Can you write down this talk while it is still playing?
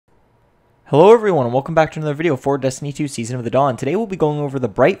Hello everyone and welcome back to another video for Destiny 2 Season of the Dawn. Today we'll be going over the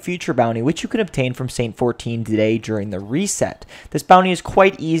Bright Future bounty, which you can obtain from Saint 14 today during the reset. This bounty is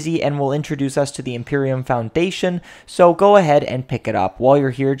quite easy and will introduce us to the Empyrean Foundation, so go ahead and pick it up. While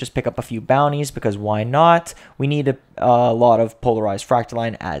you're here, just pick up a few bounties because why not? We need a lot of polarized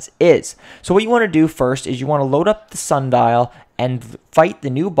fractaline as is. So what you want to do first is you want to load up the sundial and fight the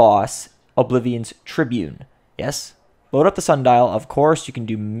new boss, Oblivion's Tribune. Yes? Load up the sundial. Of course, you can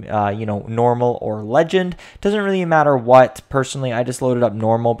do, normal or legend. Doesn't really matter what. Personally, I just loaded up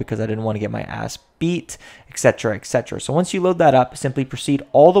normal because I didn't want to get my ass beat, etc., etc. So once you load that up, simply proceed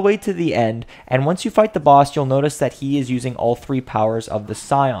all the way to the end. And once you fight the boss, you'll notice that he is using all three powers of the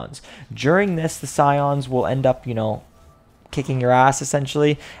Scions. During this, the Scions will end up, kicking your ass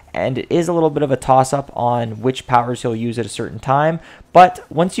essentially, and it is a little bit of a toss-up on which powers he'll use at a certain time, but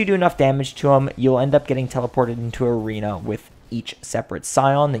once you do enough damage to him, you'll end up getting teleported into an arena with each separate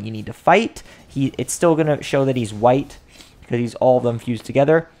Scion that you need to fight. It's still going to show that he's white because he's all of them fused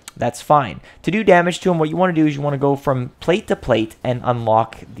together. That's fine. To do damage to him, what you want to do is you want to go from plate to plate and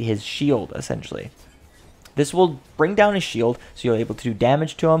unlock his shield essentially. This will bring down his shield, so you're able to do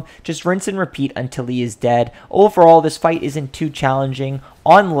damage to him. Just rinse and repeat until he is dead. Overall, this fight isn't too challenging.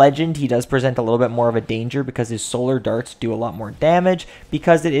 On Legend, he does present a little bit more of a danger because his solar darts do a lot more damage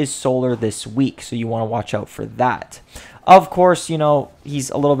because it is solar this week, so you want to watch out for that. Of course, he's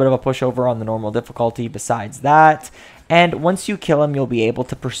a little bit of a pushover on the normal difficulty besides that. And once you kill him, you'll be able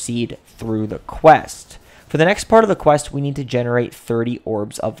to proceed through the quest. For the next part of the quest, we need to generate 30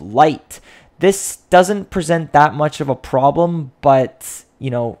 orbs of light. This doesn't present that much of a problem, but,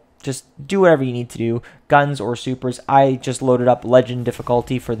 just do whatever you need to do. Guns or supers. I just loaded up legend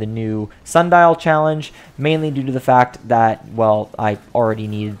difficulty for the new sundial challenge, mainly due to the fact that, well, I already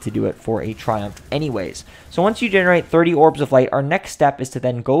needed to do it for a triumph anyways. So once you generate 30 orbs of light, our next step is to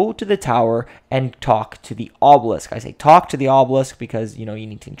then go to the tower and talk to the obelisk. I say talk to the obelisk because, you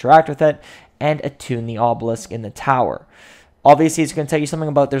need to interact with it and attune the obelisk in the tower. Obviously, it's going to tell you something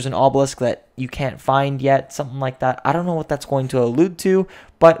about there's an obelisk that you can't find yet, something like that. I don't know what that's going to allude to,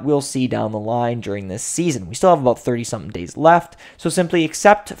 but we'll see down the line during this season. We still have about 30-something days left, so simply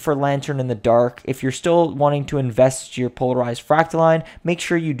accept for Lantern in the Dark. If you're still wanting to invest your polarized fractaline, make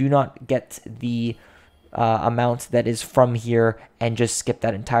sure you do not get the amount that is from here and just skip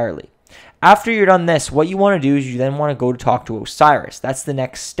that entirely. After you're done this, what you want to do is you then want to go to talk to Osiris. That's the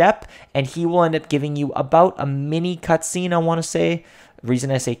next step, and he will end up giving you about a mini cutscene, I want to say. The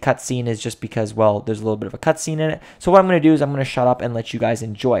reason I say cutscene is just because, well, there's a little bit of a cutscene in it. So what I'm going to do is I'm going to shut up and let you guys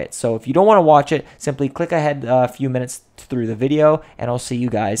enjoy it. So if you don't want to watch it, simply click ahead a few minutes through the video, and I'll see you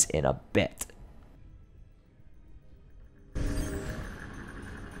guys in a bit.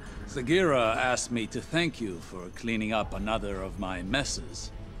 Sagira asked me to thank you for cleaning up another of my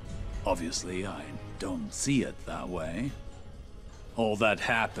messes. Obviously, I don't see it that way. All that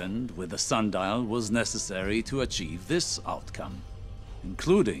happened with the sundial was necessary to achieve this outcome,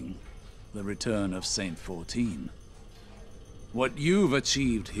 including the return of Saint 14. What you've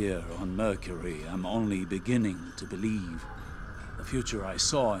achieved here on Mercury, I'm only beginning to believe. The future I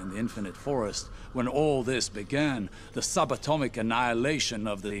saw in the Infinite Forest when all this began, the subatomic annihilation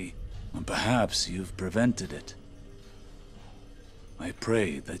of the... Perhaps you've prevented it. I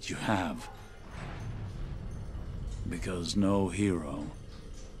pray that you have. Because no hero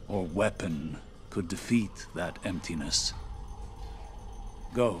or weapon could defeat that emptiness.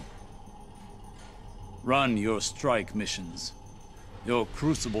 Go. Run your strike missions, your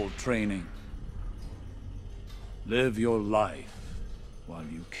crucible training. Live your life while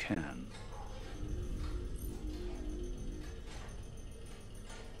you can.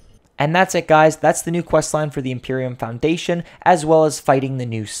 And that's it, guys. That's the new questline for the Empyrean Foundation, as well as fighting the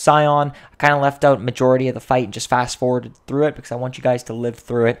new Scion. I kind of left out majority of the fight and just fast forwarded through it because I want you guys to live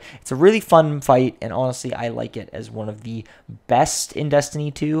through it. It's a really fun fight, and honestly, I like it as one of the best in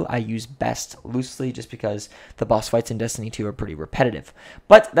Destiny 2. I use best loosely just because the boss fights in Destiny 2 are pretty repetitive.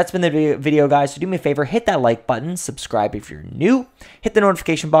 But that's been the video, guys. So do me a favor, hit that like button, subscribe if you're new, hit the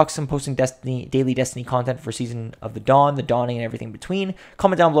notification box. I'm posting daily Destiny content for Season of the Dawn, the Dawning, and everything between.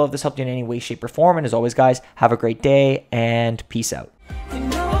 Comment down below if this helped you in any way, shape, or form. And as always, guys, have a great day and peace out.